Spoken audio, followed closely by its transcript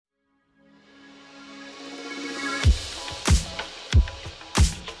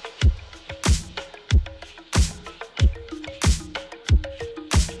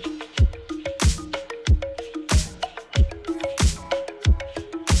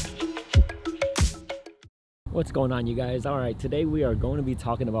What's going on, you guys? All right, today we are going to be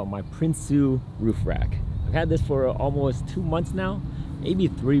talking about my Prinsu roof rack. I've had this for almost 2 months now, maybe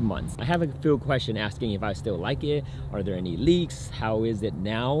 3 months. I have a field question asking if I still like it. Are there any leaks? How is it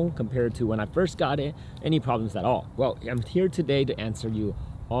now compared to when I first got it? Any problems at all? Well, I'm here today to answer you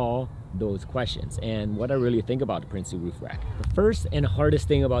all those questions and what I really think about the Prinsu roof rack. The first and hardest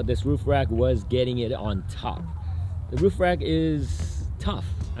thing about this roof rack was getting it on top. The roof rack is tough.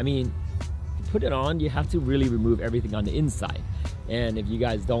 I mean, put it on, you have to really remove everything on the inside. And if you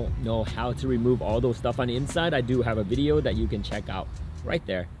guys don't know how to remove all those stuff on the inside, I do have a video that you can check out right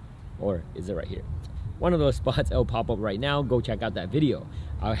there, or is it right here? One of those spots, it'll pop up right now. Go check out that video.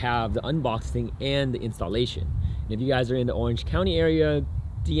 I'll have the unboxing and the installation. And if you guys are in the Orange County area,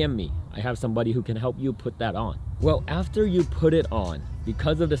 DM me. I have somebody who can help you put that on. Well, after you put it on,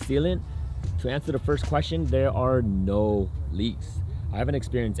 because of the sealant, to answer the first question, there are no leaks. I haven't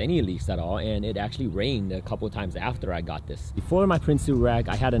experienced any leaks at all, and it actually rained a couple of times after I got this. Before my Prinsu rack,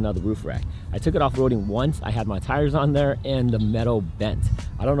 I had another roof rack. I took it off-roading once. I had my tires on there and the metal bent.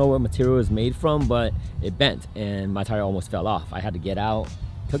 I don't know what material it was made from, but it bent and my tire almost fell off. I had to get out,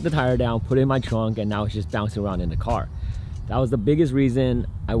 took the tire down, put it in my trunk, and now it's just bouncing around in the car. That was the biggest reason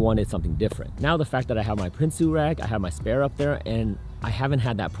I wanted something different. Now the fact that I have my Prinsu rack, I have my spare up there, and I haven't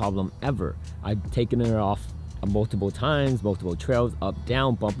had that problem ever. I've taken it off multiple times, multiple trails, up,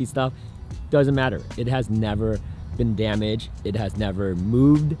 down, bumpy stuff, doesn't matter. It has never been damaged. It has never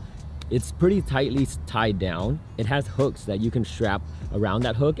moved. It's pretty tightly tied down. It has hooks that you can strap around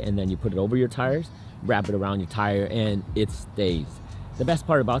that hook, and then you put it over your tires, wrap it around your tire, and it stays. The best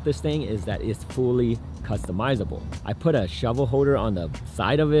part about this thing is that it's fully customizable. I put a shovel holder on the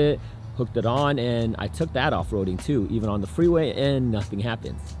side of it, hooked it on, and I took that off-roading too, even on the freeway, and nothing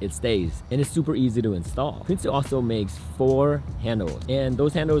happens. It stays, and it's super easy to install. Prinsu also makes 4 handles, and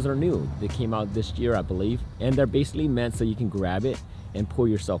those handles are new. They came out this year, I believe, and they're basically meant so you can grab it and pull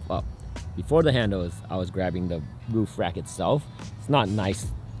yourself up. Before the handles, I was grabbing the roof rack itself. It's not nice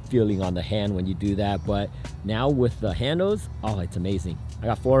feeling on the hand when you do that, but now with the handles, oh, it's amazing. I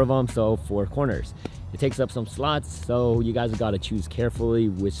got 4 of them, so 4 corners. It takes up some slots, so you guys got to choose carefully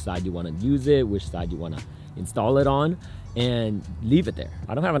which side you want to use it, which side you want to install it on, and leave it there.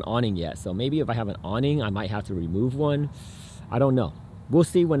 I don't have an awning yet, so maybe if I have an awning, I might have to remove one. I don't know. We'll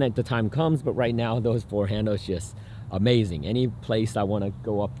see when the time comes, but right now, those 4 handles just amazing. Any place I want to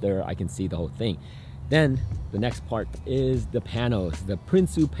go up there, I can see the whole thing. Then the next part is the panels. The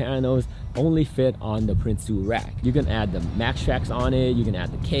Prinsu panels only fit on the Prinsu rack. You can add the max tracks on it, you can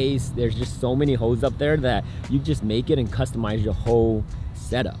add the case. There's just so many holes up there that you just make it and customize your whole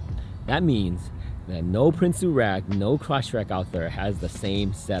setup. That means that no Prinsu rack, no Crosstrek out there has the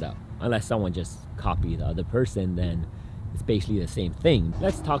same setup. Unless someone just copied the other person, then it's basically the same thing.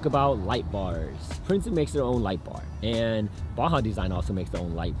 Let's talk about light bars. Prinsu makes their own light bar, and Baja Design also makes their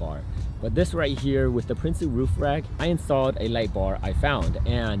own light bar. But this right here with the Prinsu roof rack, I installed a light bar I found,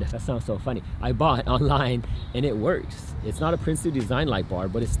 and that sounds so funny. I bought online and it works. It's not a Prinsu Design light bar,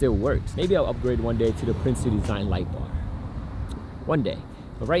 but it still works. Maybe I'll upgrade one day to the Prinsu Design light bar. One day.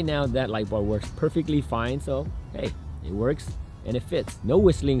 But right now that light bar works perfectly fine, so hey, it works and it fits. No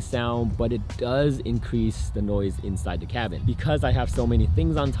whistling sound, but it does increase the noise inside the cabin. Because I have so many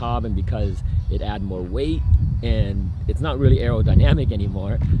things on top and because it adds more weight and it's not really aerodynamic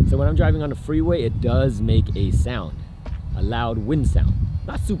anymore, so when I'm driving on the freeway, it does make a sound, a loud wind sound.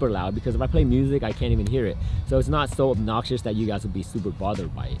 Not super loud, because if I play music, I can't even hear it. So it's not so obnoxious that you guys will be super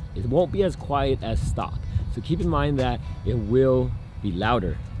bothered by it. It won't be as quiet as stock. So keep in mind that it will be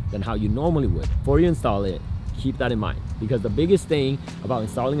louder than how you normally would. Before you install it, keep that in mind, because the biggest thing about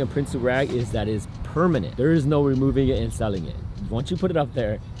installing a Prinsu rack is that it's permanent. There is no removing it and selling it. Once you put it up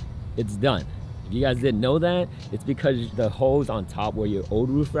there, it's done. If you guys didn't know that, it's because the holes on top where your old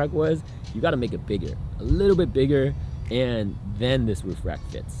roof rack was, you got to make it bigger, a little bit bigger, and then this roof rack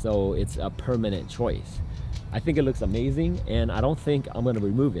fits. So it's a permanent choice. I think it looks amazing, and I don't think I'm going to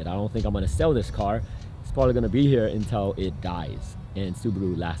remove it. I don't think I'm going to sell this car. It's probably going to be here until it dies, and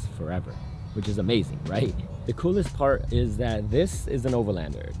Subaru lasts forever, which is amazing, right? The coolest part is that this is an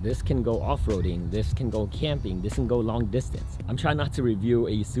overlander. This can go off-roading, this can go camping, this can go long distance. I'm trying not to review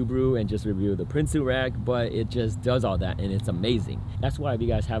a Subaru and just review the Prinsu rack, but it just does all that and it's amazing. That's why if you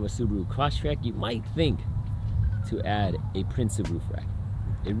guys have a Subaru Crosstrek, you might think to add a Prinsu roof rack.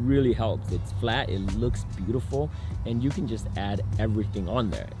 It really helps. It's flat, it looks beautiful, and you can just add everything on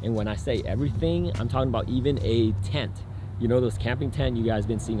there. And when I say everything, I'm talking about even a tent. You know those camping tent you guys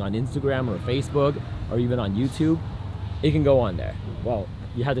been seeing on Instagram or Facebook or even on YouTube? It can go on there. Well,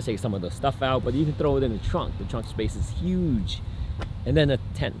 you have to take some of the stuff out, but you can throw it in the trunk. The trunk space is huge. and then a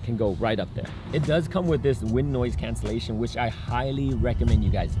tent can go right up there. It does come with this wind noise cancellation, which I highly recommend you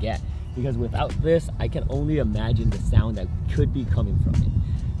guys get, because without this, I can only imagine the sound that could be coming from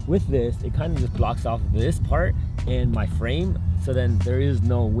it. With this, it kind of just blocks off this part and my frame, so then there is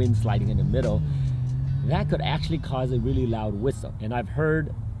no wind sliding in the middle. That could actually cause a really loud whistle, and I've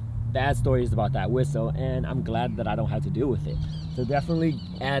heard bad stories about that whistle, and I'm glad that I don't have to deal with it. So definitely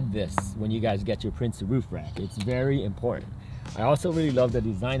add this when you guys get your Prinsu Roof Rack. It's very important. I also really love the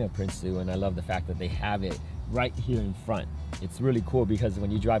design of Prinsu, and I love the fact that they have it right here in front. It's really cool because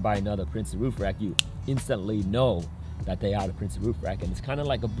when you drive by another Prinsu Roof Rack, you instantly know that they are the Prinsu Roof Rack, and it's kind of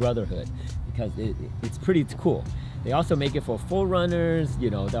like a brotherhood because it's pretty cool. They also make it for 4Runners,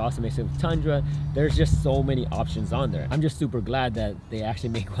 you know, they also make it for Tundra. There's just so many options on there. I'm just super glad that they actually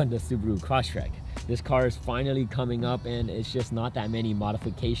make one the Subaru Crosstrek. This car is finally coming up, and it's just not that many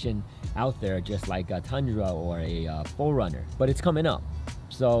modification out there, just like a Tundra or a 4Runner, but it's coming up.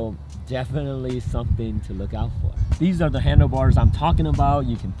 So definitely something to look out for. These are the handlebars I'm talking about.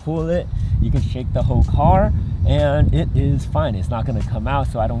 You can pull it, you can shake the whole car, and it is fine. It's not gonna come out,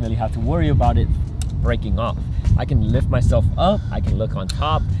 so I don't really have to worry about it breaking off. I can lift myself up, I can look on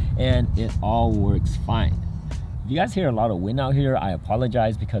top, and it all works fine. If you guys hear a lot of wind out here, I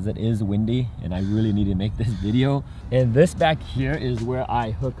apologize because it is windy and I really need to make this video. And this back here is where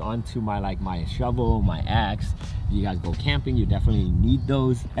I hook onto my shovel, my axe. If you guys go camping, you definitely need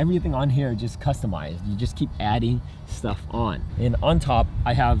those. Everything on here is just customized. You just keep adding stuff on. And on top,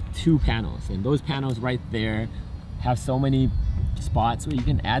 I have 2 panels, and those panels right there have so many spots where you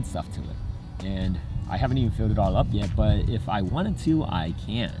can add stuff to it. And I haven't even filled it all up yet, but if I wanted to, I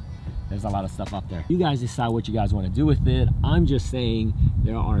can. There's a lot of stuff up there. You guys decide what you guys want to do with it. I'm just saying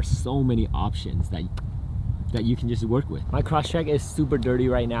there are so many options that you can just work with. My Crosstrek is super dirty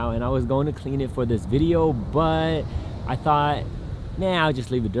right now, and I was going to clean it for this video, but I thought, nah, I'll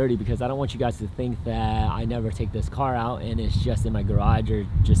just leave it dirty because I don't want you guys to think that I never take this car out and it's just in my garage or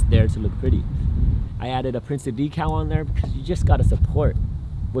just there to look pretty. I added a Prinsu decal on there because you just gotta support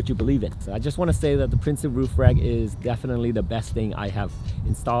what you believe in. So I just want to say that the Prinsu Roof Rack is definitely the best thing I have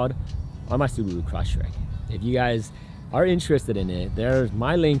installed on my Subaru Crosstrek. If you guys are interested in it, there's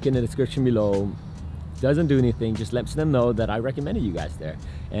my link in the description below. Doesn't do anything, just lets them know that I recommended you guys there,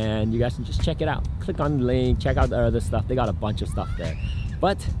 and you guys can just check it out. Click on the link, check out the other stuff. They got a bunch of stuff there,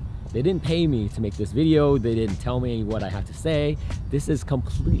 but they didn't pay me to make this video. They didn't tell me what I have to say. This is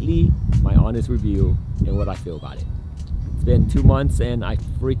completely my honest review and what I feel about it. It's been 2 months and I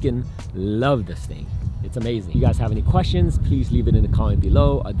freaking love this thing. It's amazing. If you guys have any questions, please leave it in the comment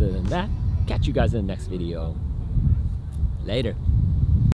below. Other than that, catch you guys in the next video. Later.